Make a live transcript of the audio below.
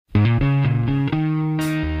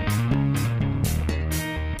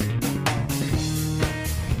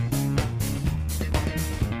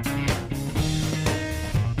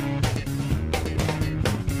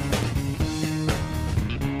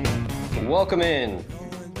Welcome in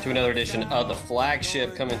to another edition of the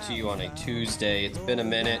Flagship, coming to you on a Tuesday. It's been a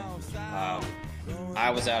minute. I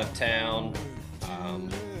was out of town.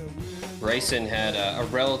 Grayson had a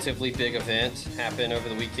relatively big event happen over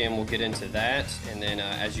the weekend. We'll get into that. And then,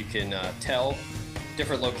 as you can tell,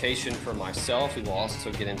 different location for myself. We will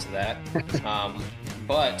also get into that.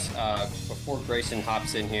 But before Grayson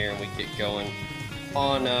hops in here and we get going,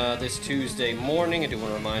 on this Tuesday morning, I do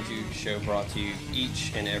want to remind you, the show brought to you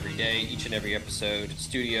each and every day, each and every episode,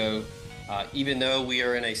 studio. Even though we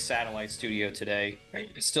are in a satellite studio today,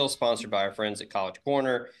 it's still sponsored by our friends at College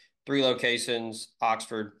Corner. 3 locations: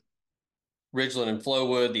 Oxford, Ridgeland, and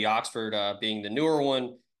Flowood. The Oxford being the newer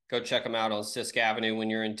one. Go check them out on Sisk Avenue when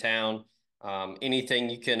you're in town. Anything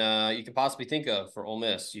you can possibly think of for Ole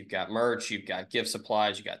Miss. You've got merch, you've got gift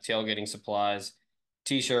supplies, you've got tailgating supplies.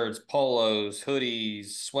 T-shirts, polos,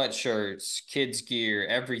 hoodies, sweatshirts, kids gear,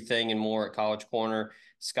 everything and more at College Corner.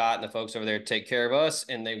 Scott and the folks over there take care of us,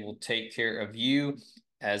 and they will take care of you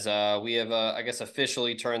as we have, I guess,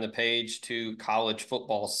 officially turned the page to college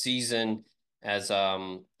football season. As I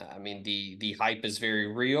mean, the hype is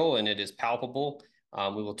very real and it is palpable.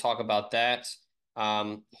 We will talk about that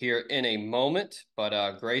here in a moment.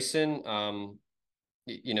 But Grayson,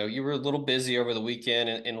 you were a little busy over the weekend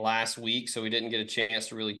and last week, so we didn't get a chance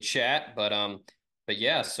to really chat. But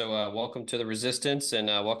yeah, so welcome to the Resistance and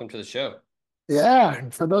welcome to the show. Yeah,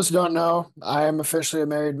 and for those who don't know, I am officially a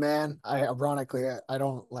married man. I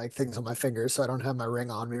don't like things on my fingers, so I don't have my ring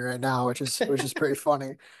on me right now, which is pretty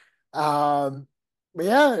funny. Um, but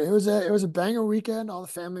yeah, it was a banger weekend. All the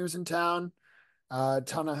family was in town.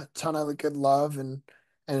 Ton of good love and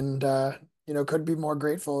couldn't be more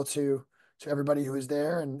grateful to everybody who was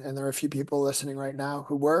there, and there are a few people listening right now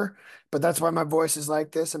who were, but that's why my voice is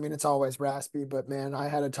like this. I mean, it's always raspy, but man, I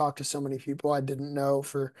had to talk to so many people I didn't know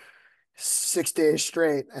for 6 days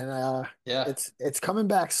straight, and Yeah, it's coming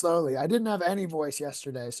back slowly. I didn't have any voice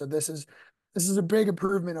yesterday, so this is a big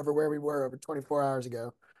improvement over where we were over 24 hours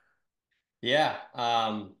ago. yeah.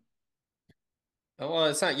 Well,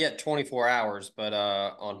 it's not yet 24 hours, but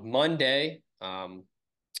on Monday,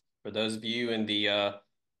 for those of you in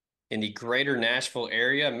the greater Nashville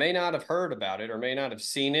area, may not have heard about it or may not have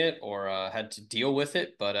seen it or had to deal with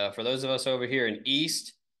it. But for those of us over here in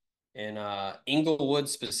East, in Inglewood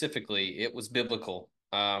specifically, it was biblical.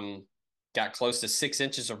 Got close to 6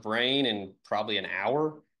 inches of rain in probably an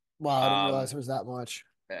hour. Wow, I didn't realize Um, it was that much.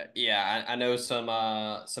 yeah, I know some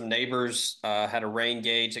neighbors had a rain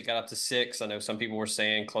gauge that got up to 6. I know some people were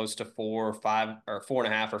saying close to 4 or 5 or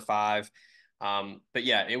 4.5 or 5. But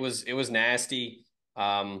yeah, it was nasty.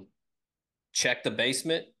 Um, Checked the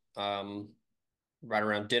basement right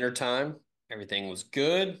around dinner time. Everything was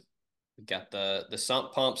good. We've got the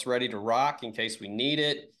sump pumps ready to rock in case we need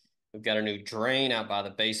it. We've got a new drain out by the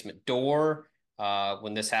basement door.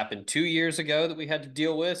 When this happened 2 years ago that we had to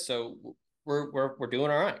deal with, so we're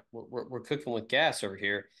doing all right. We're cooking with gas over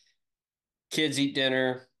here. Kids eat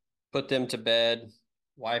dinner, put them to bed.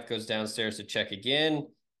 Wife goes downstairs to check again.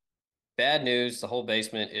 Bad news, the whole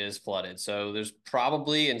basement is flooded. So there's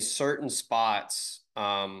probably in certain spots,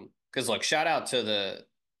 because look, shout out to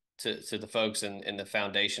the folks in the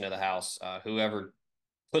foundation of the house, whoever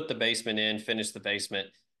put the basement in, finished the basement,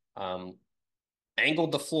 um,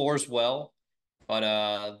 angled the floors well.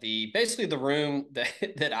 But the basically the room that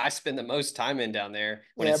that I spend the most time in down there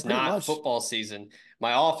when Yeah, it's pretty not much. football season,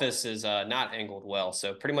 my office is not angled well.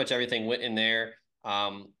 So pretty much everything went in there.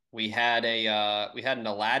 We had an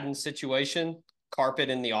Aladdin situation. Carpet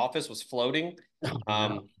in the office was floating. Oh no.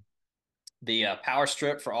 Um, the power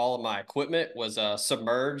strip for all of my equipment was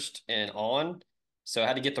submerged and on, so I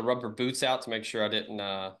had to get the rubber boots out to make sure I didn't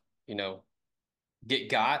you know get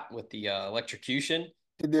got with the electrocution.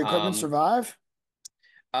 Did the equipment Um, survive?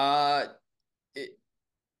 uh, it,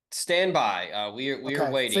 Stand by. We are Okay,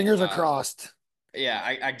 waiting. fingers are crossed. Yeah,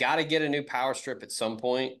 I got to get a new power strip at some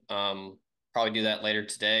point. Probably do that later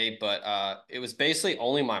today. But it was basically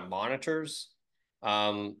only my monitors.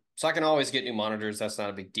 So I can always get new monitors. That's not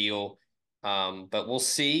a big deal. But we'll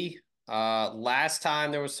see. Last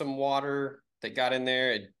time there was some water that got in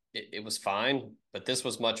there. It was fine, but this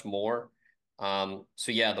was much more.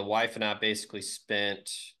 So yeah, the wife and I basically spent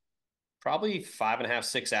probably 5.5,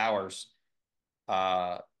 6 hours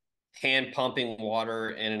uh, hand pumping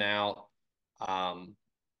water in and out. Um,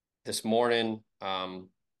 this morning,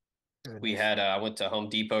 Goodness. I went to Home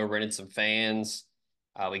Depot, rented some fans.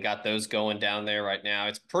 We got those going down there right now.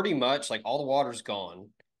 It's pretty much like all the water's gone.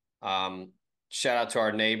 Um, Shout out to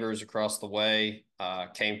our neighbors across the way,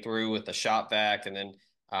 came through with the shop vac. And then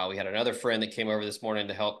we had another friend that came over this morning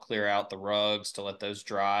to help clear out the rugs to let those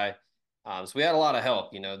dry. So we had a lot of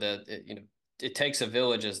help. It takes a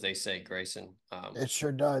village, as they say, Grayson. It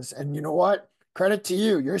sure does. And you know what? Credit to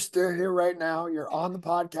you. You're still here right now. You're on the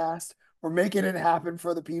podcast. We're making it happen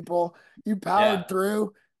for the people. You powered Yeah,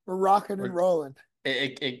 through. We're rocking and we're rolling.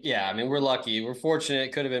 yeah. I mean, we're lucky. We're fortunate.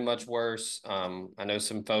 It could have been much worse. I know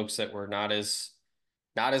some folks that were not as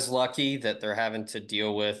lucky that they're having to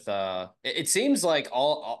deal with. It seems like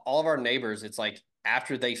all of our neighbors. It's like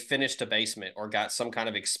after they finished a basement or got some kind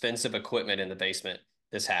of expensive equipment in the basement,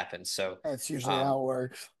 this happens. That's usually Um, how it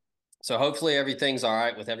works. So hopefully everything's all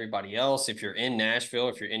right with everybody else. If you're in Nashville,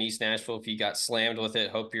 if you're in East Nashville, if you got slammed with it,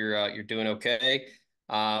 hope you're doing okay.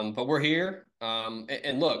 But we're here.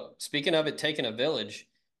 And look, speaking of it taking a village,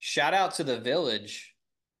 shout out to the village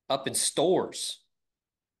up in Stores.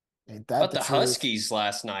 Ain't that But the the truth? Huskies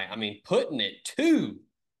last night, I mean, putting it to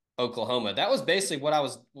Oklahoma. That was basically what I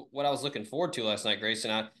was looking forward to last night,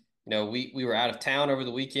 Grayson. We were out of town over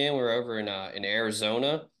the weekend. We were over in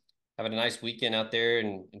Arizona, having a nice weekend out there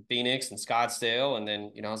in Phoenix and Scottsdale. And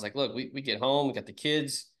then, I was like, look, we get home, we got the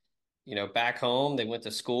kids, back home. They went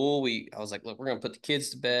to school. I was like, look, we're gonna put the kids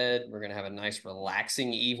to bed. We're gonna have a nice,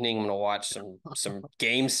 relaxing evening. I'm gonna watch some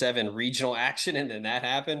Game 7 regional action, and then that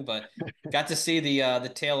happened. But got to see the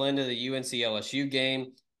tail end of the UNC LSU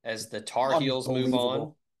game as the Tar Heels move on.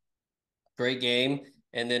 Unbelievable. Great game.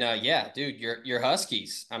 And then yeah, dude, your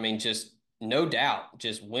Huskies. I mean, just no doubt,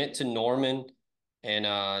 just went to Norman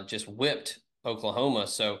and just whipped Oklahoma.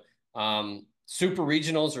 So super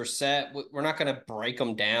regionals are set. We're not going to break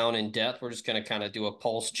them down in depth. We're just going to kind of do a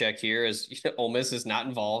pulse check here as Ole Miss is not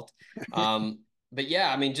involved. Um, but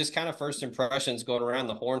yeah, I mean, just kind of first impressions going around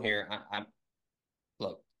the horn here.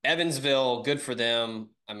 Look, Evansville, good for them.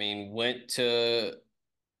 I mean, went to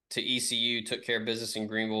ECU, took care of business in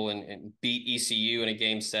Greenville and beat ECU in a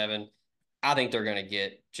Game 7. I think they're going to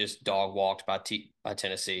get just dog walked by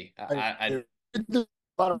Tennessee. Because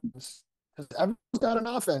everyone's got an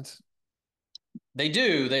offense. They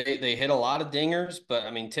do. They hit a lot of dingers, but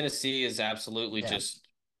I mean Tennessee is absolutely Yeah. just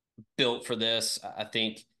built for this. I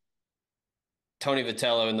think Tony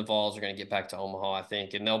Vitello and the Vols are going to get back to Omaha. I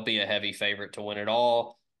think, and they'll be a heavy favorite to win it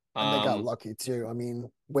all. And they got Um, lucky too. I mean,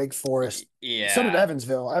 Wake Forest. So did yeah,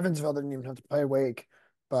 Evansville. Evansville didn't even have to play Wake,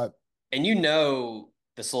 but and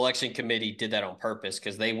the selection committee did that on purpose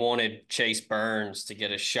because they wanted Chase Burns to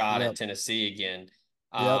get a shot at yep, Tennessee again.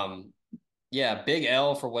 yep. Um, yeah, big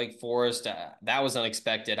L for Wake Forest. That was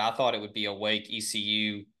unexpected. I thought it would be a Wake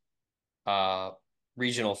ECU uh,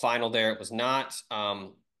 regional final there. It was not.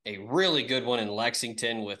 A really good one in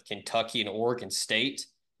Lexington with Kentucky and Oregon State.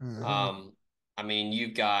 Hmm. Um, I mean,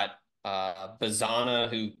 you've got Bazana,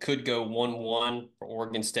 who could go 1-1 for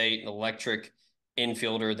Oregon State, an electric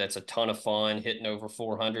infielder that's a ton of fun, hitting over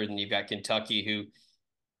 400. And you've got Kentucky, who,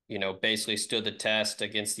 basically stood the test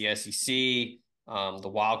against the SEC. The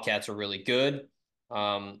Wildcats are really good.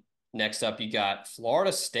 Um, Next up, you got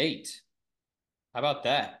Florida State. How about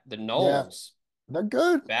that? The Yeah, Noles they're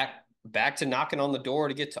good. back to knocking on the door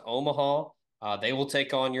to get to Omaha. They will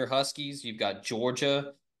take on your Huskies. You've got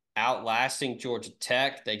Georgia outlasting Georgia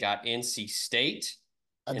Tech. They got NC State.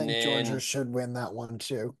 I And think Georgia then, should win that one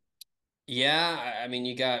too. yeah, I mean,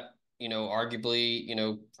 you got,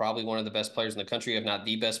 arguably, probably one of the best players in the country, if not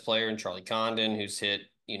the best player in Charlie Condon, who's hit,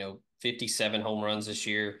 57 home runs this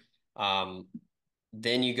year. Um,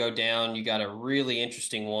 then you go down, you got a really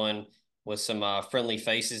interesting one with some friendly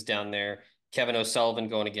faces down there. Kevin O'Sullivan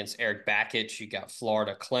going against Eric Bakich. You got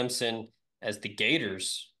Florida Clemson as the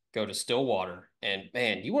Gators go to Stillwater. And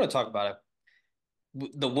man, you want to talk about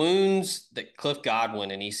the wounds that Cliff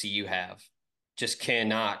Godwin and ECU have just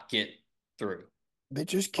cannot get through. They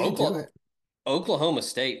just can't do Oklahoma, it. Oklahoma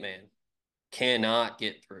State, man, cannot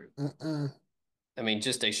get through. Mm-mm. I mean,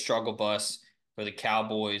 just a struggle bus for the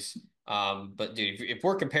Cowboys. But dude, if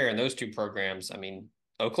we're comparing those two programs, I mean,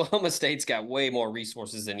 Oklahoma State's got way more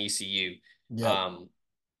resources than ECU. Yep. Um,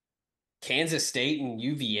 Kansas State and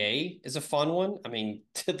UVA is a fun one. I mean,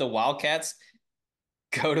 the Wildcats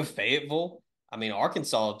go to Fayetteville. I mean,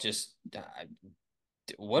 Arkansas just,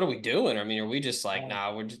 what are we doing? I mean, are we just like, Oh.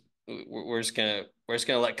 nah, we're just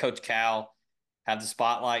gonna let Coach Cal have the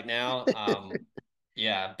spotlight now.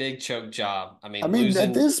 Yeah, big choke job. I I mean, mean, at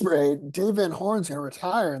losing. this rate, Dave Van Horn's gonna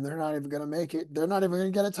retire, and they're not even gonna make it. They're not even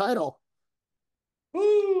gonna get a title.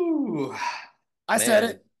 Woo, I said man.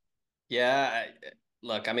 it. Yeah,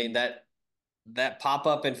 look, I mean that pop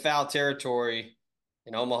up in foul territory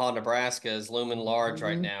in Omaha, Nebraska is looming large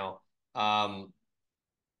right Hmm. now. Um,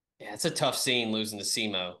 yeah, it's a tough scene losing to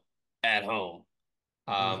SEMO at home.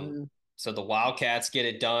 Um, Hmm. so the Wildcats get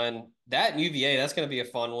it done. That and UVA, that's going to be a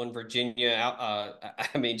fun one. Virginia,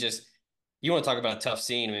 I mean, just You want to talk about a tough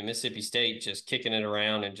scene. I mean, Mississippi State just kicking it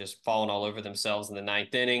around and just falling all over themselves in the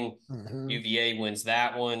ninth inning. Hmm. UVA wins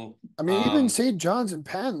that one. I mean, even St. John's and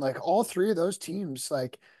Penn, like all three of those teams,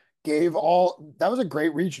 like gave all that was a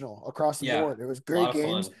great regional across the Yeah, board. It was a lot great of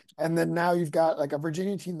games. fun. And then now you've got like a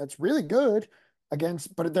Virginia team that's really good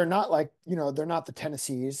against, but they're not like, they're not the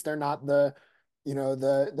Tennessees. They're not the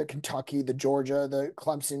Kentucky, the Georgia, the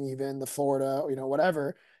Clemson, even the Florida,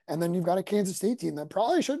 whatever. And then you've got a Kansas State team that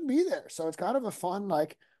probably shouldn't be there. So it's kind of a fun,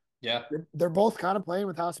 like Yeah. they're both kind of playing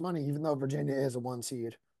with house money, even though Virginia is a one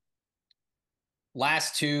seed.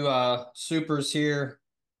 Last two supers here.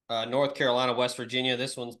 North Carolina, West Virginia.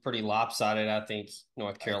 This one's pretty lopsided. I think North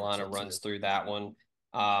I think Carolina so runs too. through that one.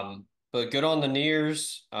 But good on the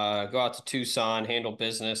Nears. Go out to Tucson, handle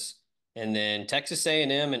business. And then Texas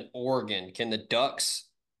A&M and Oregon. Can the Ducks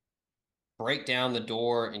break down the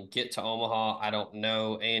door and get to Omaha? I don't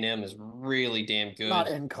know. A&M is really damn Not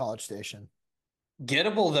good. in College Station.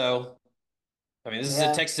 Gettable though. I mean, this is a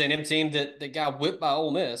Yeah, Texas A&M team that got whipped by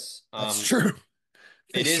Ole Miss. that's true.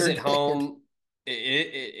 They It is sure at did. home.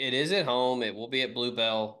 It is at home. It will be at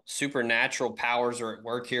Bluebell. Supernatural powers are at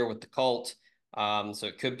work here with the Colt. So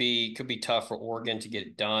it could be tough for Oregon to get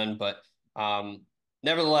it done, but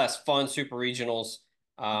nevertheless, fun super regionals.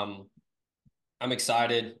 Um, I'm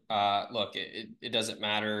excited. Look, it doesn't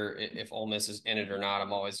matter if Ole Miss is in it or not.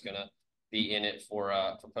 I'm always gonna be in it for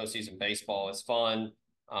postseason baseball. It's fun,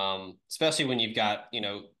 especially when you've got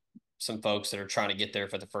some folks that are trying to get there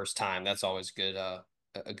for the first time. That's always good, a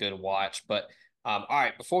good watch. But all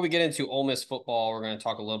right, before we get into Ole Miss football, we're going to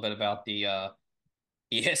talk a little bit about the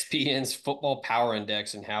ESPN's Football Power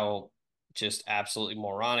Index and how just absolutely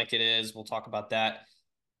moronic it is. We'll talk about that.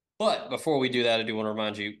 But before we do that, I do want to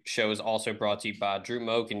remind you, show is also brought to you by Drew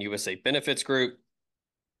Moak and USA Benefits Group.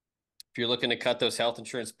 If you're looking to cut those health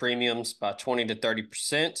insurance premiums by 20 to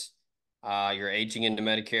 30%, you're aging into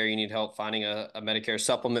Medicare, you need help finding a Medicare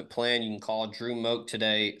supplement plan, you can call Drew Moak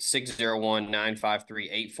today,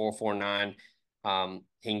 601-953-8449.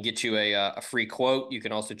 He can get you a free quote. You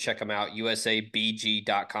can also check him out,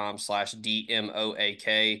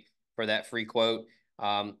 usabg.com/DMOAK for that free quote.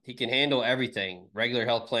 He can handle everything, regular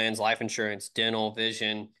health plans, life insurance, dental,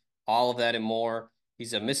 vision, all of that and more.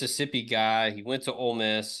 He's a Mississippi guy. He went to Ole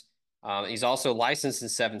Miss. He's also licensed in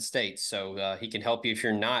 7 states, so he can help you if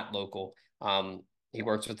you're not local. He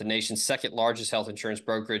works with the nation's second largest health insurance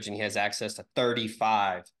brokerage, and he has access to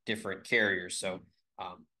 35 different carriers. So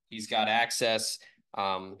he's got access.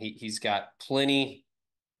 He's got plenty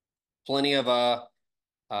of uh,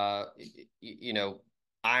 you know,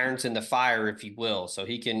 irons in the fire, if you will. So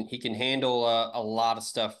he can handle a lot of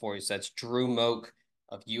stuff for you. So that's Drew Moak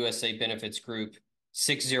of USA Benefits Group,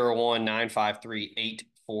 601-953-8449.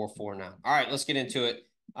 All right, let's get into it.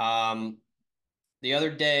 The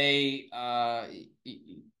other day,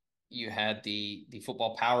 you had the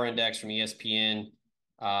Football Power Index from ESPN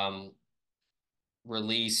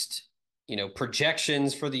released,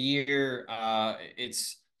 projections for the year.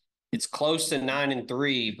 It's close to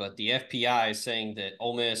 9-3, but the FPI is saying that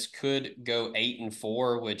Ole Miss could go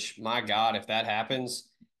 8-4. Which, my God, if that happens,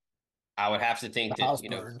 I would have to The think that house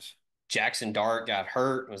burns. Jackson Dart got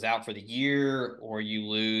hurt, was out for the year, or you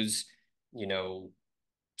lose, you know,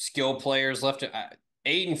 skill players left.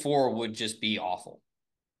 8-4 would just be awful.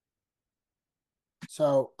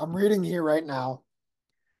 So I'm reading here right now.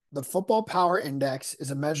 The Football Power Index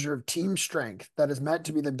is a measure of team strength that is meant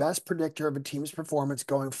to be the best predictor of a team's performance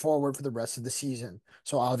going forward for the rest of the season.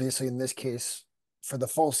 So, obviously, in this case, for the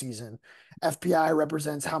full season, FPI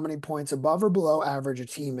represents how many points above or below average a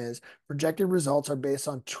team is. Projected results are based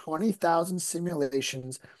on 20,000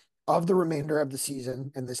 simulations of the remainder of the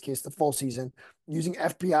season, in this case, the full season, using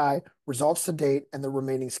FPI results to date and the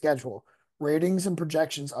remaining schedule. Ratings and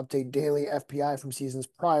projections update daily. FPI from seasons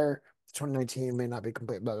prior 2019 may not be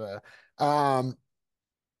complete, blah, blah.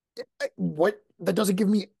 What that doesn't give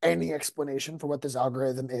me any explanation for what this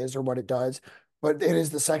algorithm is or what it does, but it is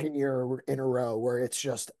the second year in a row where it's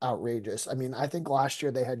just outrageous. I mean, I think last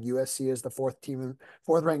year they had USC as the fourth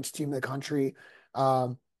ranked team in the country.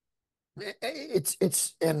 Um, it's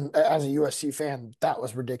and as a USC fan, that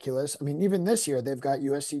was ridiculous. I mean, even this year they've got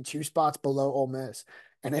USC 2 spots below Ole Miss.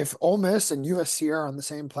 And if Ole Miss and USC are on the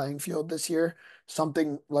same playing field this year,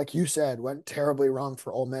 something like you said went terribly wrong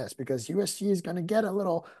for Ole Miss because USC is going to get a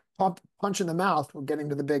little punch in the mouth when getting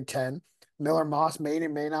to the Big Ten. Miller Moss may or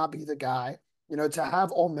may not be the guy. To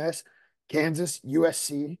have Ole Miss, Kansas,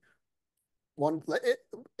 USC,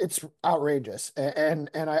 it's outrageous. And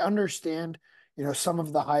I understand, some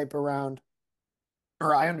of the hype around,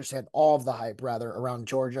 or I understand all of the hype rather around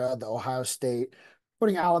Georgia, the Ohio State,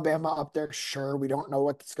 putting Alabama up there, sure. We don't know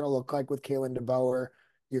what it's going to look like with Kalen DeBoer.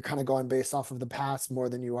 You're kind of going based off of the past more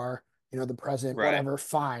than you are, the present, Right. whatever,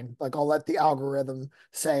 fine. Like I'll let the algorithm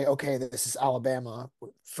say, okay, this is Alabama,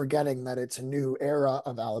 forgetting that it's a new era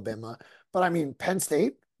of Alabama. But I mean, Penn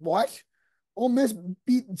State, what? Ole Miss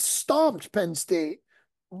stomped Penn State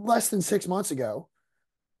less than 6 months ago.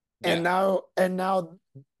 And Yeah. now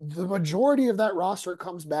the majority of that roster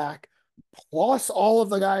comes back, plus all of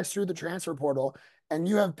the guys through the transfer portal, and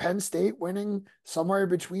you have Penn State winning somewhere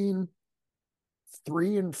between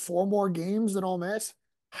 3 and 4 more games than Ole Miss.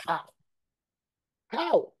 How?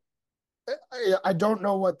 How? I don't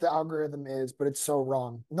know what the algorithm is, but it's so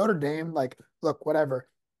wrong. Notre Dame, like, look, whatever.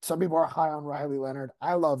 Some people are high on Riley Leonard.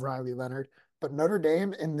 I love Riley Leonard, but Notre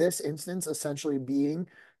Dame in this instance, essentially being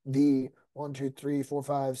the one, two, three, four,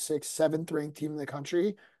 five, six, seventh ranked team in the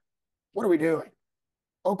country. What are we doing?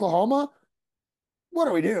 Oklahoma? What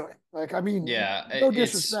are we doing? Like, I mean, Yeah. no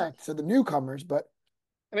disrespect to the newcomers, but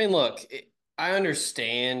I mean, look, I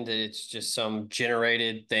understand that it's just some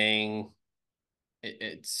generated thing.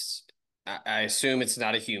 I assume it's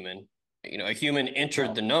not a human. A human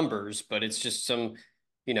entered the no, numbers, but it's just some,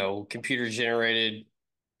 computer generated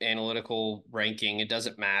analytical ranking. It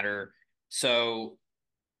doesn't matter. So,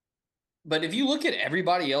 but if you look at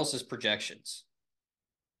everybody else's projections,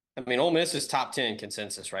 I mean, Ole Miss is top 10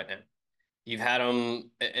 consensus right now. You've had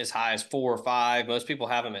them as high as 4 or 5. Most people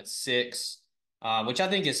have them at 6, which I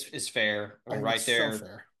think is fair. I I mean, think it's so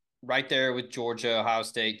fair. right there with Georgia, Ohio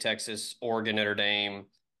State, Texas, Oregon, Notre Dame.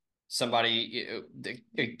 Somebody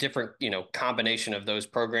a different combination of those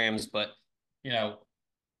programs, but you know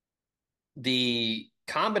the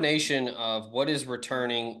combination of what is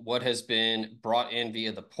returning, what has been brought in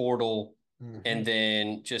via the portal, Hmm. and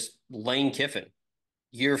then just Lane Kiffin,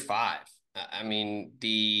 year 5. I mean,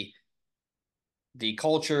 the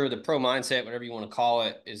culture, the pro mindset, whatever you want to call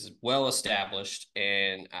it, is well established.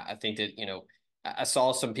 And I think that, I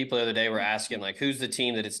saw some people the other day were asking, like, who's the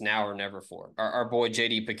team that it's now or never for? Our boy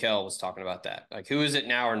JD Piquel was talking about that. Like, who is it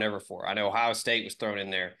now or never for? I know Ohio State was thrown in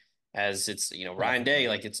there as it's, Ryan Day, Definitely.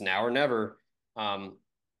 like it's now or never. Um,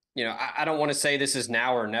 I don't want to say this is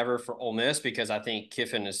now or never for Ole Miss because I think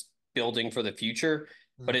Kiffin is building for the future,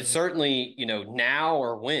 but it's Hmm. certainly, now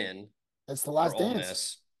or when It's the for last Ole dance.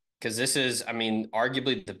 Miss because this is, I mean,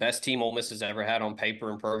 arguably the best team Ole Miss has ever had on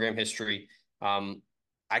paper in program history. Um,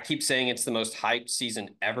 I keep saying it's the most hyped season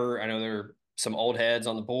ever. I know there are some old heads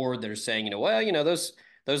on the board that are saying, well,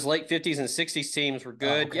 those late 50s and 60s teams were Oh,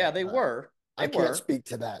 good. okay. Yeah, they were. I They can't were. speak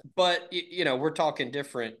to that. But we're talking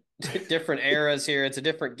different different eras here. It's a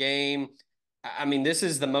different game. I mean, this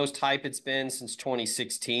is the most hype it's been since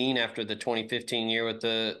 2016 after the 2015 year with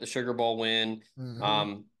the Sugar Bowl win. Hmm.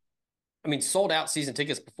 Um, I mean, sold out season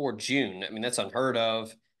tickets before June. I mean, that's unheard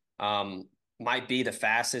of. Might be the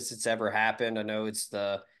fastest it's ever happened. I know it's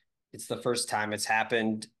the first time it's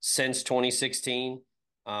happened since 2016.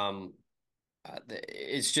 Um,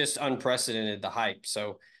 it's just unprecedented the hype.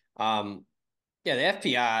 So, yeah, the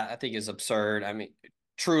FPI I think is absurd. I mean,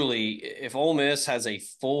 truly, if Ole Miss has a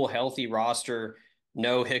full healthy roster,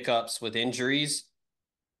 no hiccups with injuries,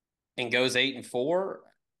 and goes 8-4,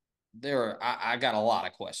 I got a lot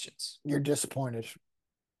of questions. You're disappointed.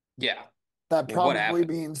 Yeah, That I mean, what probably happened?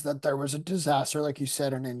 means that there was a disaster, like you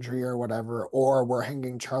said, an injury or whatever, or we're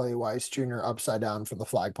hanging Charlie Weiss Jr. upside down from the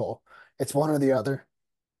flagpole. It's one or the other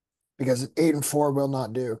because 8-4 will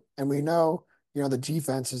not do. And we know, the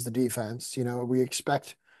defense is the defense. We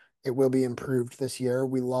expect it will be improved this year.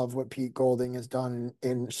 We love what Pete Golding has done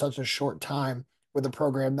in such a short time with a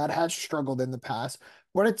program that has struggled in the past,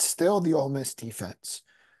 but it's still the Ole Miss defense.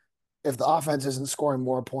 If the offense isn't scoring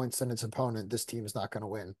more points than its opponent, this team is not going to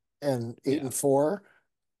win. And eight Yeah. and four,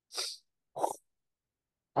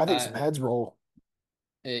 I think some Uh, heads roll.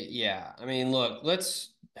 yeah. I mean, look,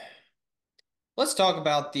 let's talk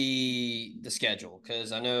about the schedule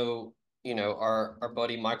because I know our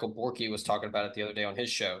buddy Michael Borky was talking about it the other day on his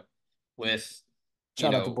show with you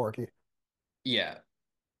Shout out to know Borky. yeah,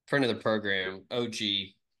 friend of the program,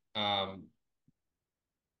 OG.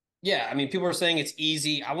 Yeah, I mean, people are saying it's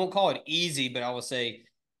easy. I won't call it easy, but I will say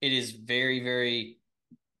it is very, very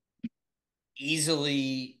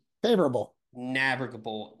easily Favorable.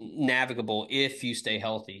 navigable if you stay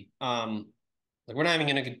healthy. Like we're not even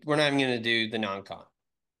gonna do the non-con.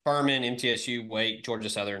 Furman, MTSU, Wake, Georgia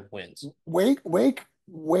Southern wins. Wake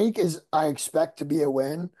is, I expect to be a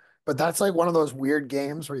win, but that's like one of those weird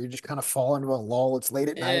games where you just kind of fall into a lull. It's late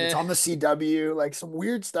at night. It's Eh, on the CW, like some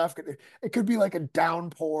weird stuff. It could be like a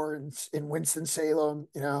downpour in Winston-Salem,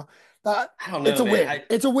 That I don't it's know, a man. win.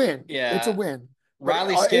 It's a win. It's a Yeah, win.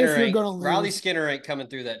 But if you're gonna Riley lose, Skinner ain't coming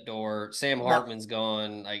through that door. Sam no, Hartman's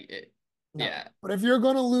gone. no. Yeah, But if you're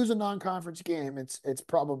gonna lose a non-conference game, it's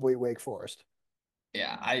probably Wake Forest.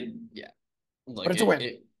 yeah. Look, But it's a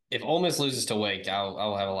win. if Ole Miss loses to Wake,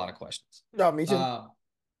 I'll have a lot of questions. No, me too. Uh,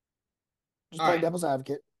 Just all playing right, devil's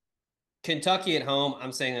advocate. Kentucky at home.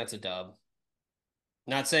 I'm saying that's a dub.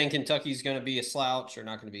 Not saying Kentucky's going to be a slouch or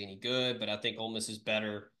not going to be any good, but I think Ole Miss is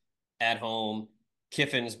better at home.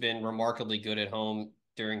 Kiffin's been remarkably good at home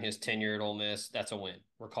during his tenure at Ole Miss. That's a win.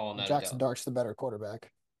 We're calling that a Jackson dub. Dark's the better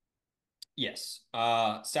quarterback. Yes.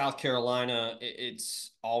 South Carolina,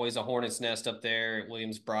 it's always a hornet's nest up there at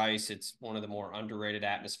Williams-Brice. It's one of the more underrated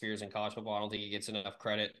atmospheres in college football. I don't think it gets enough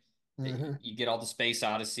credit. Hmm. You get all the Space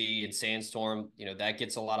Odyssey and Sandstorm, that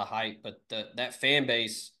gets a lot of hype, but that fan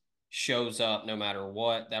base shows up no matter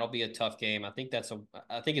what. That'll be a tough game. I think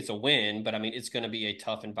it's a win, but I mean it's going to be a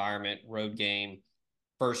tough environment, road game,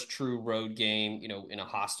 first true road game, in a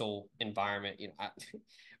hostile environment.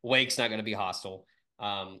 Wake's not going to be hostile.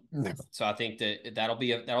 No. So I think that'll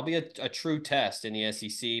be a true test in the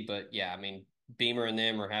SEC. But yeah, I mean Beamer and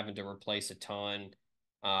them are having to replace a ton.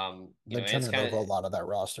 They're It's turning kind of over a lot of that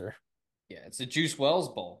roster. yeah, it's the Juice Wells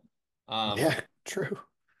Bowl. Yeah, true.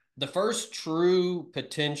 The first true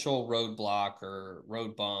potential roadblock or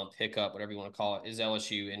road bump, hiccup, whatever you want to call it, is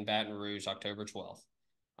LSU in Baton Rouge, October 12th.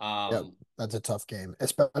 Yep, Um, that's a tough game,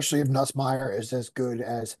 especially if Nussmeier is as good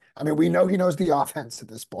as. I mean, we know he knows the offense at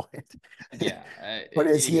this point, yeah, but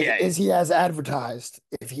yeah. is he as advertised?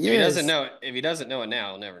 If he is, If he doesn't know it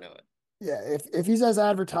now, he'll never know it. yeah, if he's as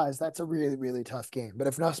advertised, that's a really really tough game. But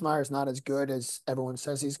if Nussmeier is not as good as everyone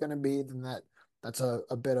says he's going to be, then that's a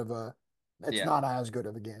bit of a. It's Yeah, not as good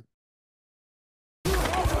of a game.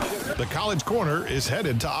 The College Corner is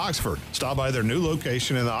headed to Oxford. Stop by their new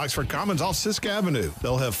location in the Oxford Commons off Sisk Avenue.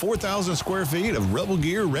 They'll have 4,000 square feet of Rebel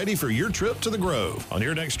gear ready for your trip to the Grove. On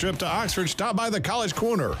your next trip to Oxford, stop by the College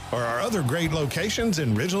Corner or our other great locations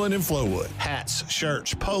in Ridgeland and Flowood. Hats,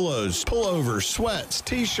 shirts, polos, pullovers, sweats,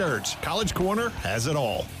 t-shirts. College Corner has it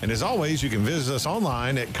all. And as always, you can visit us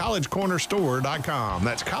online at collegecornerstore.com.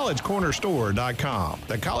 That's collegecornerstore.com.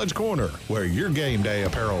 The College Corner, where your game day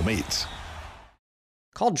apparel meets.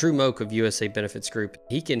 call Drew Moak of USA Benefits Group.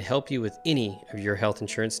 He can help you with any of your health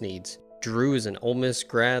insurance needs. Drew is an Ole Miss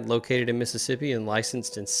grad located in Mississippi and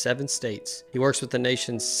licensed in 7 states. He works with the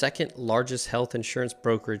nation's second largest health insurance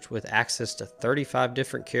brokerage with access to 35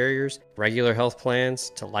 different carriers, regular health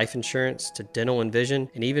plans, to life insurance, to dental and vision,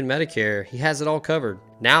 and even Medicare. He has it all covered.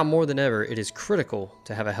 Now more than ever, it is critical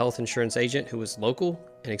to have a health insurance agent who is local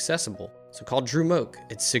and accessible. So call Drew Moak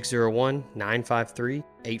at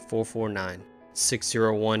 601-953-8449.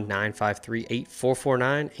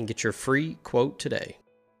 601-953-8449 and get your free quote today.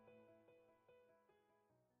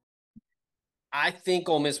 I think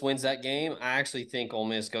Ole Miss wins that game. I actually think Ole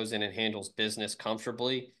Miss goes in and handles business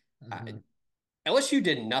comfortably. Hmm. LSU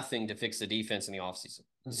did nothing to fix the defense in the offseason.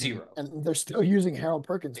 Hmm. Zero. And they're still using Harold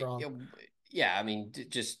Perkins wrong. Yeah, I mean,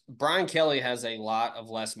 just Brian Kelly has a lot of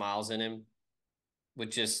Les Miles in him,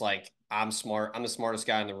 with just like, I'm smart, I'm the smartest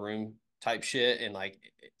guy in the room type shit. And like,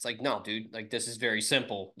 it's like, no, dude, like this is very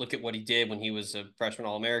simple. Look at what he did when he was a freshman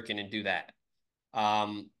All-American and do that.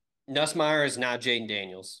 Nussmeier is not Jaden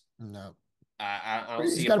Daniels. No, I but don't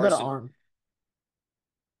he's see a got a better person. arm.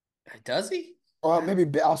 Does he? Well,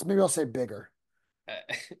 maybe I'll say bigger.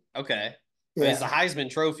 Okay. I mean, he's the Yeah, Heisman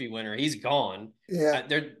Trophy winner. He's gone. yeah.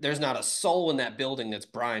 There's not a soul in that building that's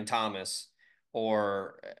Brian Thomas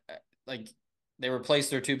or like they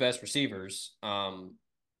replaced their 2 best receivers.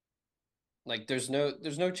 Like there's no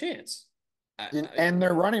chance. And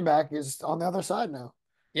their running back is on the other side now.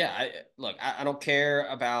 Yeah. Look, I don't care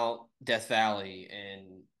about Death Valley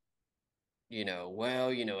and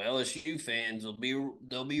LSU fans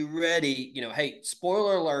they'll be ready. Hey,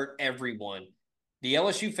 spoiler alert, everyone. The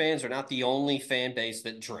LSU fans are not the only fan base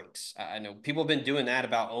that drinks. I know people have been doing that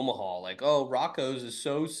about Omaha, like, oh, Rocco's is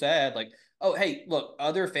so sad. Like, oh, hey, look,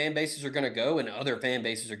 other fan bases are gonna go and other fan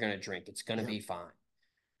bases are gonna drink. It's gonna Yep. be fine.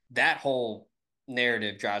 That whole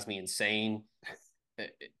narrative drives me insane.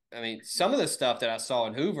 I mean, some of the stuff that I saw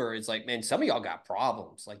in Hoover is like, man, some of y'all got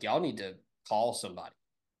problems. Like, y'all need to call somebody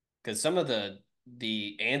because some of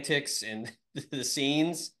the antics and the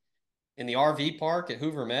scenes in the RV park at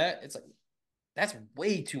Hoover Met, it's like that's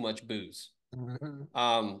way too much booze. Mhm.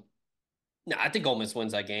 No, I think Ole Miss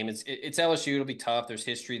wins that game. It's LSU. It'll be tough. There's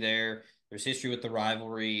history there. There's history with the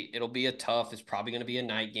rivalry. It'll be a tough. It's probably going to be a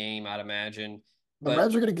night game, I'd imagine. The But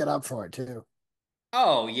Reds are going to get up for it too.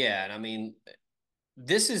 oh yeah, and I mean,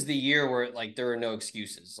 this is the year where like there are no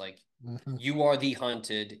excuses. Like Hmm. you are the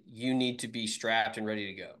hunted. You need to be strapped and ready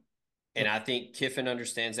to go. And I think Kiffin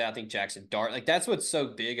understands that. I think Jackson Dart, like that's what's so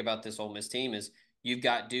big about this Ole Miss team is you've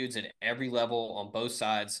got dudes at every level on both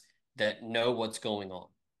sides that know what's going on.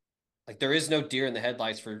 Like there is no deer in the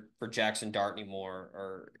headlights for Jackson Dart anymore,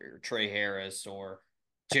 or Trey Harris, or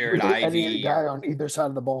Jared Any Ivey, guy or on either side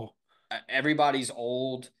of the ball. everybody's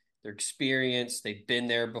old. They're experienced. They've been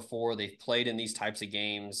there before. They've played in these types of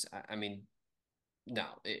games. I mean, no,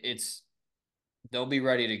 it's they'll be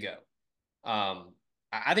ready to go.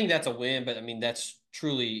 I think that's a win, but I mean that's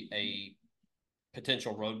truly a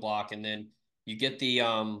potential roadblock. And then you get the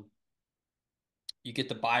you get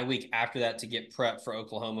the bye week after that to get prep for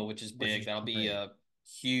Oklahoma, which is Which big. is That'll be great. a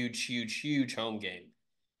huge home game.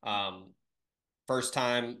 Um, First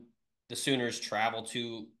time the Sooners travel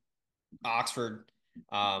to Oxford.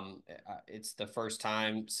 It's the first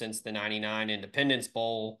time since the '99 Independence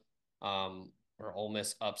Bowl, where Ole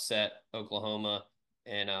Miss upset Oklahoma,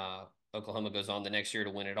 and Oklahoma goes on the next year to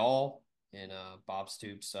win it all in Bob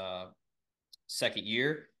Stoops' second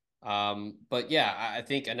year. But yeah, I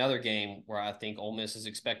think another game where I think Ole Miss is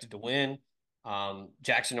expected to win.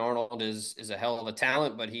 Jackson Arnold is a hell of a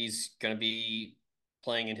talent, but he's going to be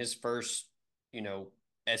playing in his first, you know,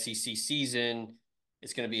 SEC season.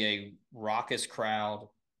 It's going to be a raucous crowd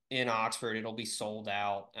in Oxford. It'll be sold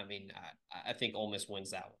out. I mean, I think Ole Miss wins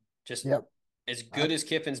that one. Just Yep. as good as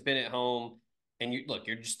Kiffin's been at home, and you look,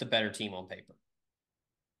 you're just the better team on paper.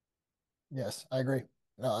 Yes, I agree.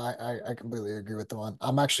 No, I completely agree with the one.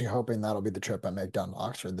 I'm actually hoping that'll be the trip I make down to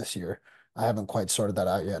Oxford this year. I haven't quite sorted that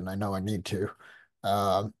out yet, and I know I need to.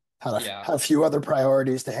 Yeah, Had a few other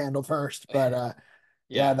priorities to handle first, but yeah,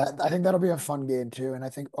 yeah, that I think that'll be a fun game too. And I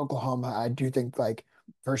think Oklahoma, I do think like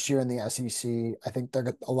first year in the SEC, I think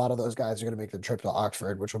a lot of those guys are going to make the trip to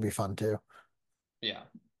Oxford, which will be fun too. yeah.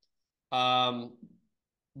 Um,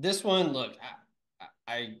 this one, look,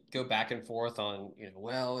 I go back and forth on,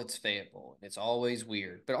 well, it's Fayetteville. It's always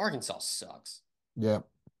weird, but Arkansas sucks. Yeah,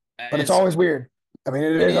 but it's It's always weird. I mean,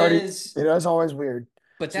 it is, it is always weird.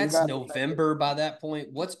 but So you that's got November by that point.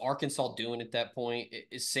 What's Arkansas doing at that point?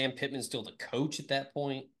 Is Sam Pittman still the coach at that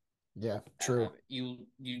point? yeah, true. You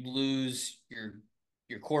lose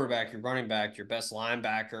your quarterback, your running back, your best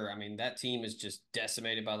linebacker. I mean, that team is just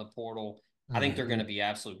decimated by the portal. I think they're going Hmm. to be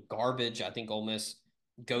absolute garbage. I think Ole Miss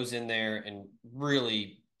goes in there and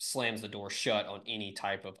really slams the door shut on any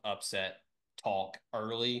type of upset talk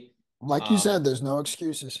early. Like you Um, said, there's no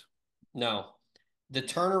excuses. no, the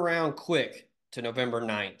turnaround quick to November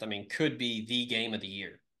 9th, I mean, could be the game of the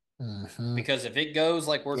year Hmm. because if it goes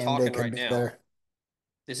like we're Game day talking could right be now, there.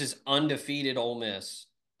 this is undefeated Ole Miss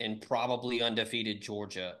and probably undefeated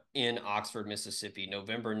Georgia in Oxford, Mississippi,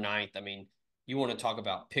 November 9th. I mean, you want to talk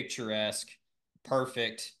about picturesque,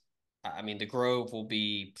 perfect. I mean, the Grove will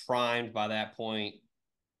be primed by that point,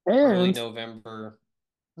 early And November.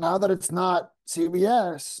 now that it's not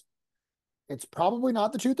CBS, it's probably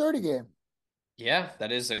not the 2:30 game. Yeah,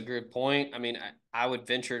 that is a good point. I mean, I would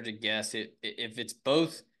venture to guess if it's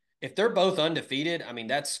both, if they're both undefeated, I mean,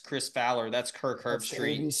 that's Chris Fowler, that's Kirk That's the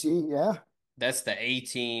Herbstreit, ABC. Yeah. that's the A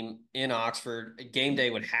team in Oxford. Game day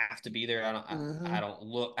would have to be there. I Hmm. don't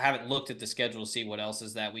look. I haven't looked at the schedule to see what else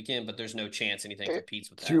is that weekend, but there's no chance anything competes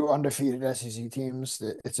with that. Two undefeated SEC teams.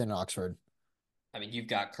 It's in Oxford. I mean, you've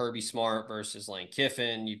got Kirby Smart versus Lane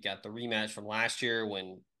Kiffin. You've got the rematch from last year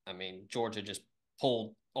when I mean Georgia just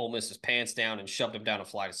pulled Ole Miss's pants down and shoved him down a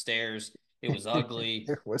flight of stairs. It was ugly.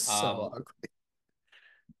 It was so Um, ugly.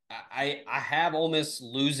 I have Ole Miss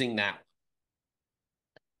losing that,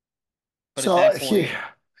 but So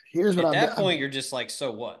here's what at that I'm point, you're just like,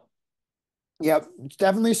 so what? Yep, it's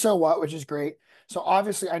definitely so what, which is great. So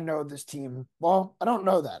obviously I know this team. Well, I don't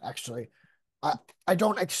know that actually. I I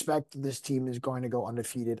don't expect this team is going to go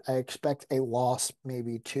undefeated. I expect a loss,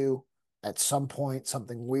 maybe two. At some point,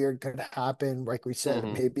 something weird could happen. Like we said,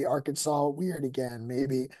 Mm-hmm. maybe Arkansas weird again,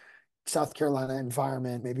 maybe South Carolina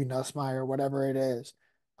environment, maybe Nussmeier, whatever it is.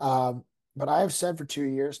 But I have said for 2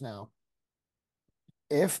 years now,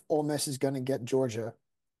 if Ole Miss is going to get Georgia,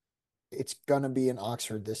 it's going to be in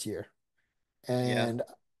Oxford this year. Yeah, And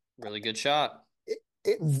really good shot.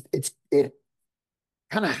 it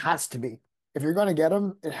kind of has to be. If you're going to get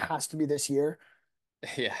them, it has to be this year.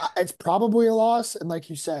 Yeah. It's probably a loss, and like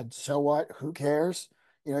you said, so what? Who cares?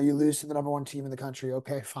 You lose to the number one team in the country.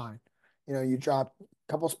 Okay, fine. You drop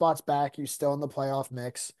a couple spots back. You're still in the playoff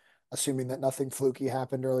mix, assuming that nothing fluky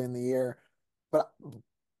happened early in the year. But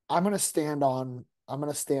I'm gonna stand on.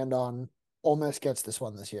 Ole Miss gets this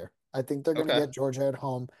one this year. I think they're gonna Okay. get Georgia at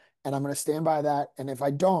home, and I'm gonna stand by that. And if I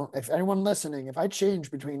don't, if anyone listening, if I change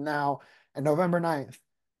between now and November 9th,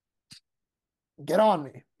 get on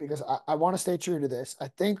me because I want to stay true to this. I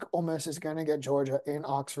think Ole Miss is going to get Georgia in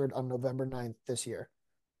Oxford on November 9th this year.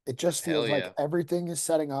 It just Hell feels like yeah. everything is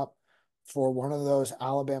setting up for one of those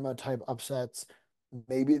Alabama type upsets.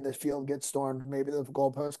 Maybe the field gets stormed. Maybe the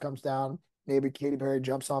goalpost comes down. Maybe Katy Perry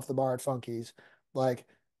jumps off the bar at Funky's. Like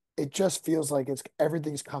it just feels like it's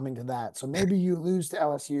everything's coming to that. So maybe you lose to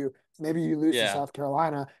LSU. Maybe you lose to Yeah. South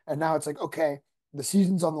Carolina. And now it's like, okay, the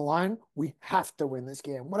season's on the line. We have to win this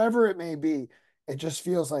game, whatever it may be. It just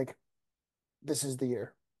feels like this is the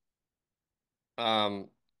year. Um,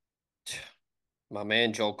 my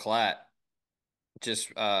man Joel Klatt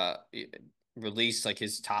just released like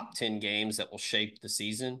his top 10 games that will shape the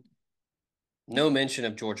season. No mention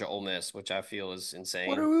of Georgia Ole Miss, which I feel is What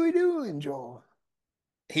insane. are we doing, Joel?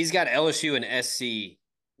 He's got LSU and SC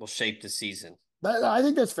will shape the season. I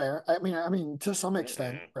think that's fair. I mean, to some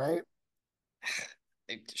extent, Mm-mm. right?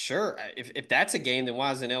 Sure, if that's a game, then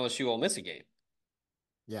why isn't LSU Ole Miss a game?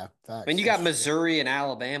 Yeah, I mean, facts. you That's got true. Missouri and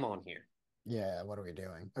Alabama on here. Yeah, what are we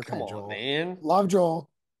doing? Come Okay, on, Joel. man. Love Joel.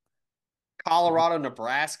 Colorado,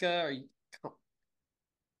 Nebraska.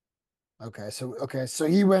 Okay, so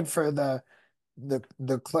he went for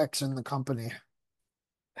the clicks in the company.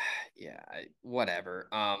 Yeah, whatever.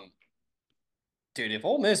 Dude, if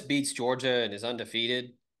Ole Miss beats Georgia and is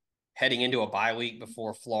undefeated heading into a bye week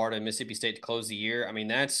before Florida and Mississippi State to close the year, I mean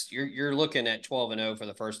that's you're looking at 12-0 for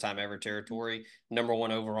the first time ever territory, number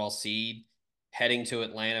one overall seed, heading to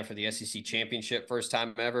Atlanta for the SEC championship, first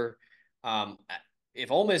time ever. Um,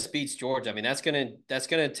 if Ole Miss beats Georgia, I mean that's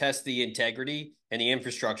gonna test the integrity and the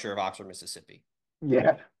infrastructure of Oxford, Mississippi.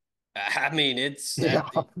 Yeah. I mean, it's Yeah.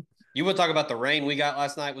 that you would talk about the rain we got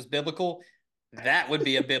last night was biblical. That would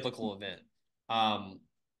be a biblical event. Um,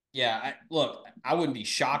 yeah, look, I wouldn't be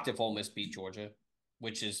shocked if Ole Miss beat Georgia,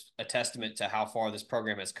 which is a testament to how far this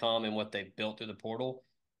program has come and what they've built through the portal.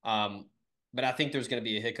 Um, but I think there's going to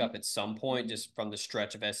be a hiccup at some point just from the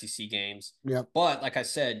stretch of SEC games. Yep. But like I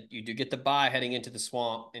said, you do get the bye heading into the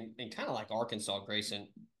swamp, and kind of like Arkansas, Grayson.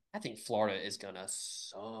 I think Florida is going to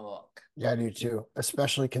suck. Yeah, I do too.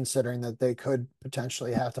 Especially considering that they could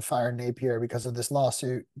potentially have to fire Napier because of this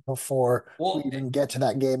lawsuit before we Well, even get to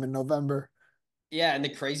that game in November. yeah, and the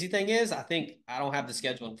crazy thing is, I think I don't have the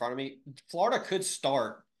schedule in front of me. Florida could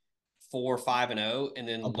start 4-5-0 and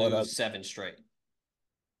then I'll pull it up. lose seven straight.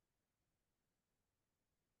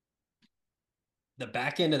 The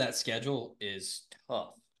back end of that schedule is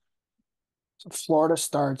tough. So Florida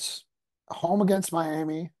starts home against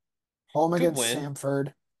Miami, home Could against win.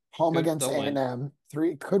 Stanford, home Could against they'll win. A&M.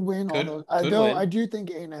 Three could win all those. Could Though I win. do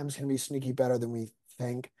think A&M is going to be sneaky better than we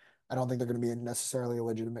think. I don't think they're going to be necessarily a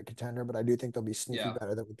legitimate contender, but I do think they'll be sneaky Yeah,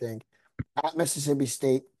 better than we think. At Mississippi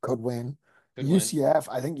State could win. could win. UCF,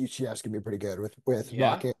 I think UCF's going to be pretty good with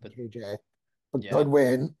Yeah, Rocket and but KJ, but yeah, could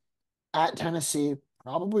win. At Tennessee,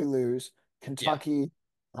 probably lose. yeah, Kentucky,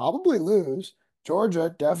 probably lose.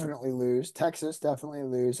 Georgia, definitely lose. Texas, definitely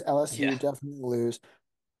lose. LSU, yeah, definitely lose.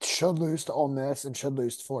 Should lose to Ole Miss and should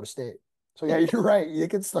lose to Florida State. So yeah, you're right. You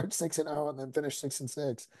can start 6-0 and then finish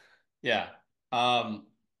 6-6. yeah. Um,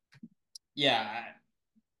 yeah.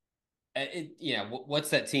 What's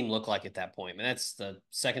that team look like at that point? Man, that's the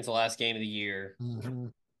second to last game of the year. Mm-hmm.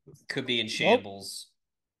 Could be in Well, shambles.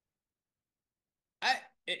 I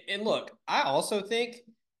and look, I also think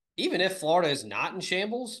even if Florida is not in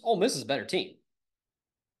shambles, Ole Miss is a better team.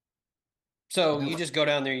 So you yeah, just go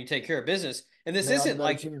down there and you take care of business. And they are the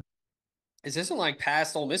better team. this isn't like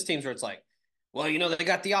past Ole Miss teams where it's like, well, they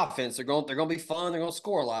got the offense. They're gonna be fun. They're gonna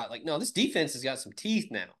score a lot. Like, no, this defense has got some teeth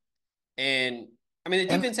now. And I mean,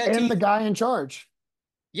 the And defense had and the teeth. guy in charge.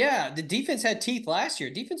 Yeah, the defense had teeth last year.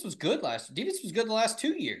 Defense was good last year. Defense was good the last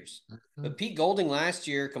 2 years. Mhm. But Pete Golding last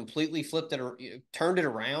year completely turned it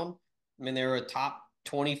around. I mean, they were a top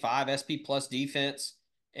 25 SP plus defense,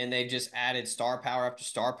 and they've just added star power after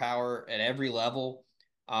star power at every level.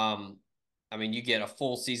 Um, I mean, you get a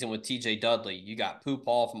full season with TJ Dudley. You got Pooh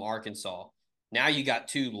Paul from Arkansas. Now you got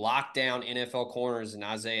two lockdown NFL corners in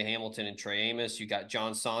Isaiah Hamilton and Trey Amos. You got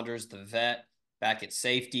John Saunders, the vet, back at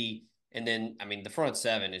safety. And then, I mean, the front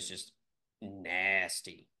seven is just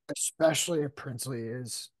nasty. Especially if Princely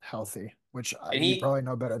is healthy, which And you probably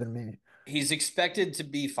know better than me. he's expected to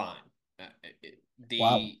be fine. Uh,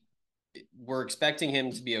 Wow. the We're expecting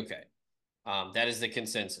him to be okay. That is the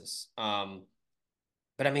consensus.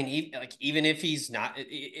 But I mean, even if he's not,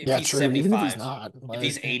 if Yeah, he's true. Even if he's 75, not, if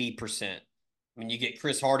he's like, 80%, I mean, you get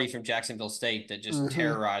Chris Hardy from Jacksonville State that just mhm.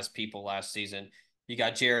 terrorized people last season. You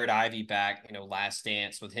got Jared Ivey back, last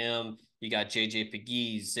dance with him. You got JJ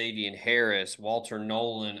Pegues, Xavier Harris, Walter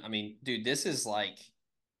Nolan. I mean, dude, this is like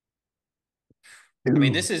I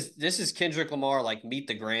mean, Ooh. this is Kendrick Lamar like meet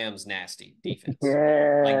the Grams nasty defense. Like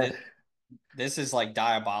Yeah. this is like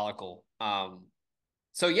diabolical.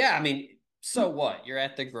 So yeah, I mean, so what? You're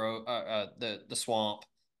at the swamp.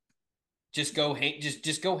 Just go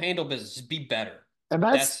handle business. Just be better. And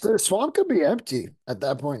that's That's the swamp could be empty at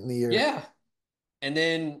that point in the year. yeah. And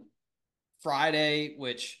then Friday,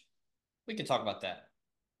 which we can talk about that.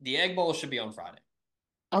 The Egg Bowl should be on Friday.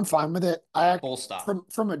 I'm fine with it. Full stop.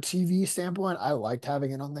 From a TV standpoint, I liked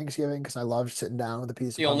having it on Thanksgiving because I loved sitting down with a piece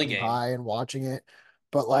of The only pumpkin game. pie and watching it.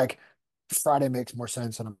 But like Friday makes more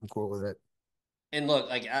sense and I'm cool with it. And look,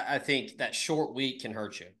 like I think that short week can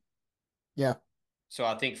hurt you. Yeah. So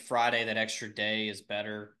I think Friday, that extra day is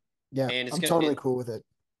better. Yeah. And it's I'm gonna totally it cool with it.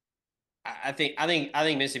 I think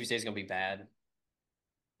Mississippi State's gonna be bad.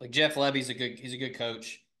 Like Jeff Lebby's he's a good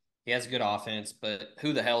coach. He has a good offense, but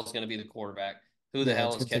who the hell is going to be the quarterback? Who the Yeah,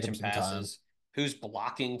 hell it's is gonna take him catching some time. passes? Who's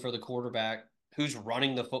blocking for the quarterback? Who's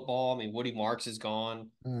running the football? I mean, Woody Marks is gone.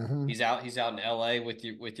 Hmm. He's out in LA with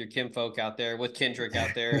your Kim folk out there, with Kendrick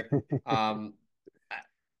out there. Um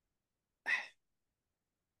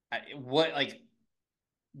what like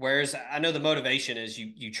where's I know the motivation is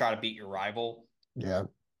you try to beat your rival. Yeah.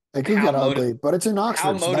 It could How get motive ugly, but it's in how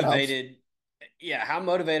Oxford, so that helps. motivated yeah, how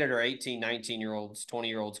motivated are 18, 19-year-olds,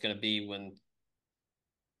 20-year-olds going to be when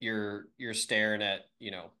you're staring at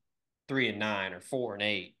 3-9 or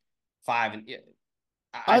 4-8, 5 and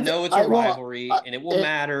I I th know it's a I well rivalry and it will it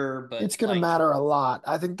matter, but it's gonna like matter a lot.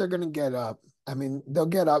 I think they're gonna get up. I mean, they'll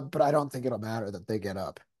get up, but I don't think it'll matter that they get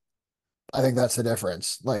up. I think that's the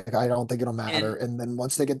difference. Like, I don't think it'll matter. and And then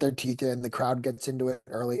once they get their teeth in, the crowd gets into it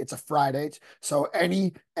early. It's a Friday. So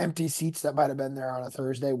any empty seats that might have been there on a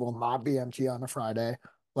Thursday will not be empty on a Friday.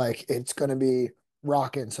 Like, it's going to be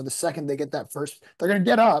rocking. So the second they get that first, they're going to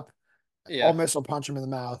get up. Ole yeah. Miss will punch them in the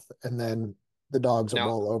mouth, and then the dogs will Now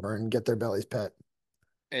roll over and get their bellies pet.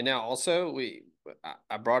 now also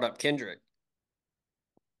I brought up Kendrick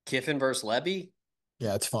Kiffin versus Levy,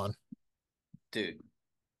 Yeah, it's fun. dude.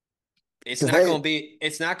 Because they,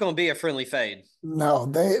 It's not going to be a friendly fade. no,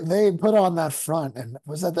 they put on that front. And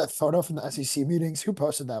was that photo from the SEC meetings? Who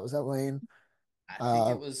posted that? Was that Lane?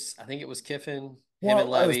 Uh, I think it was Kiffin, him and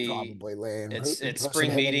Well, it was Levy. probably Lane who It's posted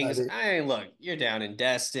spring him and meetings. Levy. I mean, look, you're down in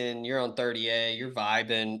Destin, you're on 30A, you're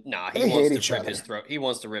vibing. Nah, he They wants hate to each rip his other. throat. He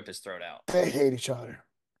wants to rip his throat out. They hate each other.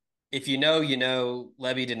 If you know,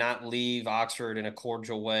 Levy did not leave Oxford in a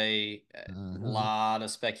cordial way. A Hmm. lot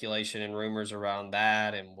of speculation and rumors around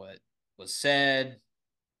that and what was said.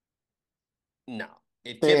 No.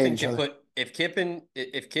 They hate each other. If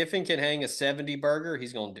Kiffin can hang a 70 burger,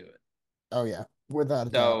 he's gonna do it. Oh yeah, without a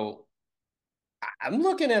doubt. So I'm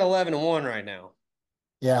looking at 11-1 right now.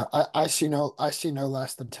 Yeah, I see no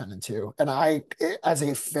less than 10-2. And as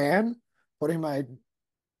a fan, putting my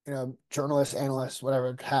journalist, analyst,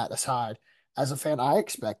 whatever hat aside, as a fan, I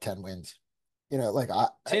expect 10 wins. Like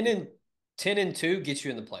 10 and 10-2 gets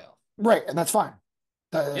you in the playoff. right, and that's fine.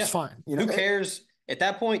 That's Yeah. fine. Who cares? At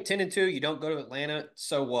that point, 10-2, you don't go to Atlanta.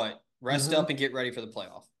 So what? Rest Mhm. up and get ready for the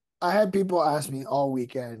playoff. I had people ask me all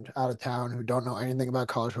weekend out of town who don't know anything about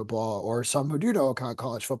college football, or some who do know about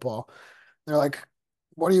college football. They're like,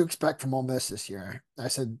 "What do you expect from Ole Miss this year?" I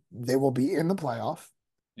said, "They will be in the playoff.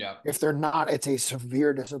 Yeah. If they're not, it's a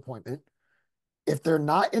severe disappointment. If they're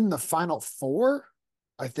not in the Final Four,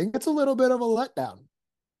 I think it's a little bit of a letdown.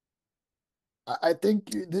 I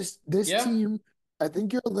think this Yeah. team, I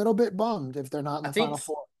think you're a little bit bummed if they're not in I the think Final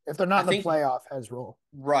Four. If they're not I in the think playoff, has rule.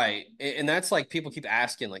 right. And that's like people keep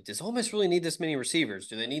asking, like, does Ole Miss really need this many receivers?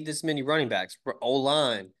 Do they need this many running backs? O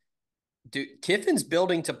line. Kiffin's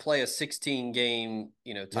building to play a 16 game,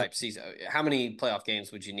 Yep. type season. How many playoff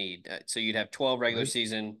games would you need? So you'd have 12 regular Three.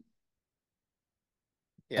 season.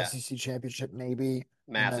 Yeah. SEC championship, maybe. And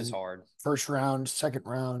Math is then hard. first round, second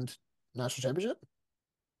round, national championship.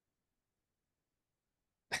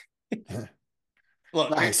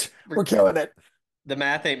 Look, Nice. We're killing it. the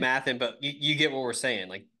math ain't mathing, but you get what we're saying.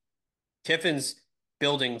 Like Kiffin's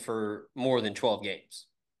building for more than 12 games.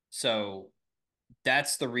 So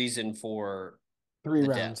that's the reason for Three the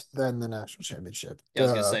rounds, depth. then the national championship. Yeah, I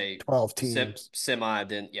was gonna Duh. say 12 teams. semi,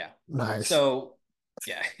 then yeah. Nice. So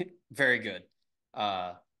yeah, very good.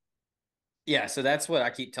 Uh yeah, so that's what I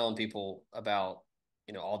keep telling people about,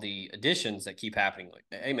 all the additions that keep happening. Like,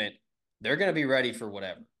 hey man, they're gonna be ready for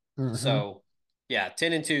whatever. Hmm. So yeah,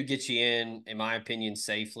 10-2 gets you in my opinion,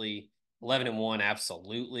 safely. 11-1,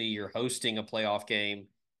 absolutely. You're hosting a playoff game.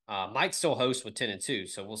 Might still host with 10-2,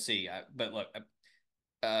 so we'll see. But look,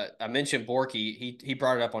 I mentioned Borky. He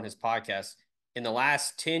brought it up on his podcast. In the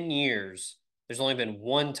last 10 years, there's only been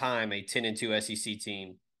one time a 10-2 SEC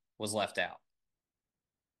team was left out.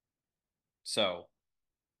 So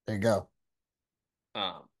There you go.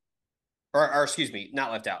 Um, or excuse me,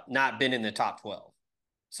 not left out, not been in the top 12.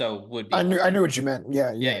 So would be I knew left I out. knew what you meant.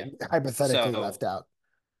 Yeah, Yeah, yeah. yeah. Hypothetically So left out.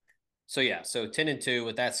 yeah, so 10-2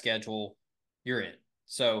 with that schedule, you're in.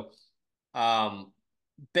 So um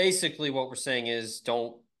basically what we're saying is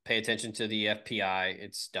don't pay attention to the FPI.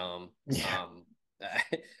 It's dumb. Yeah. Um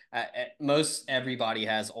most everybody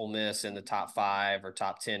has Ole Miss in the top 5 or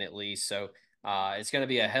top 10 at least. So it's going to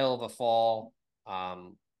be a hell of a fall.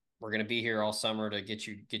 We're going to be here all summer to get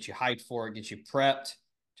you hyped for it, get you prepped.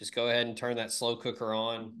 Just go ahead and turn that slow cooker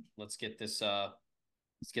on. Let's get this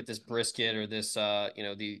brisket or this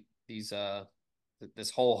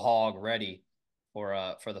this whole hog ready for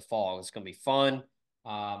the fall. It's going to be fun.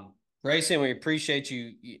 Um, Grayson, we appreciate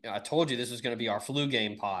you. I told you this was going to be our flu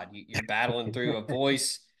game pod. You're battling through a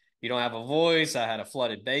voice. You don't have a voice. I had a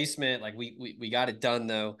flooded basement. Like we got it done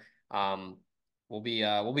though. Um, we'll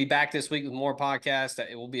be back this week with more podcasts.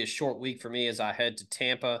 It will be a short week for me as I head to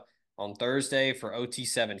Tampa on Thursday for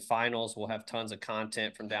OT7 finals. We'll have tons of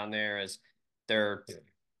content from down there as they're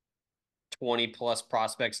 20 plus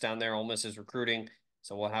prospects down there. Ole Miss is recruiting,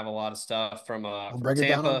 so we'll have a lot of stuff We'll from break it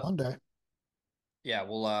down on Tampa. Monday. Yeah,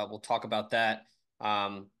 we'll talk about that.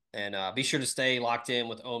 And be sure to stay locked in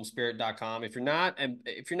with ohmspirit.com. If you're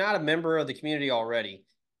not a member of the community already,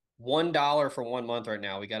 $1 for 1 month right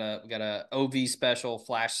now. We got a OV special,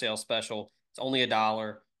 flash sale special. It's only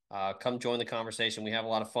 $1. Come join the conversation. We have a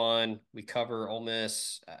lot of fun. We cover Ole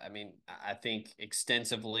Miss. I mean, I think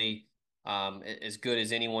extensively, as good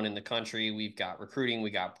as anyone in the country. We've got recruiting,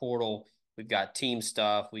 we got portal, we've got team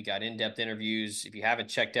stuff, we got in-depth interviews. If you haven't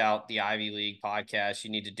checked out the Ivy League podcast,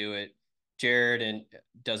 you need to do it. Jared and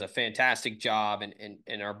does a fantastic job,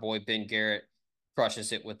 and our boy Ben Garrett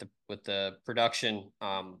crushes it with the production.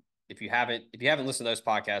 If you haven't listened to those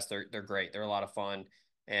podcasts, they're great. They're a lot of fun,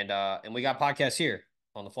 and we got podcasts here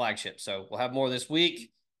on the flagship. So we'll have more this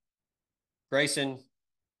week. Grayson,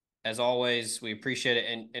 as always, we appreciate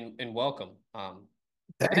it and welcome.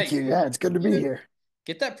 Thank Hey, you. Yeah, it's good to be here.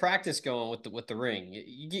 get that practice going with the ring.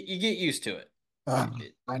 You get used to it. I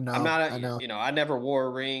I'm know. not I know. I never wore a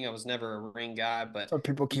ring. I was never a ring guy, but That's what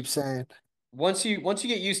people keep saying. once you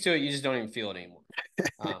get used to it, you just don't even feel it anymore.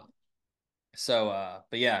 Um,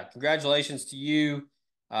 but yeah, congratulations to you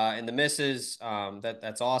and the misses.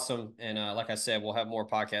 That's awesome. And like I said, we'll have more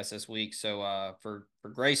podcasts this week. So for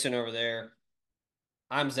Grayson over there,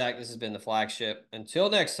 I'm Zach. This has been the flagship. Until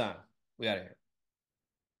next time, we got here.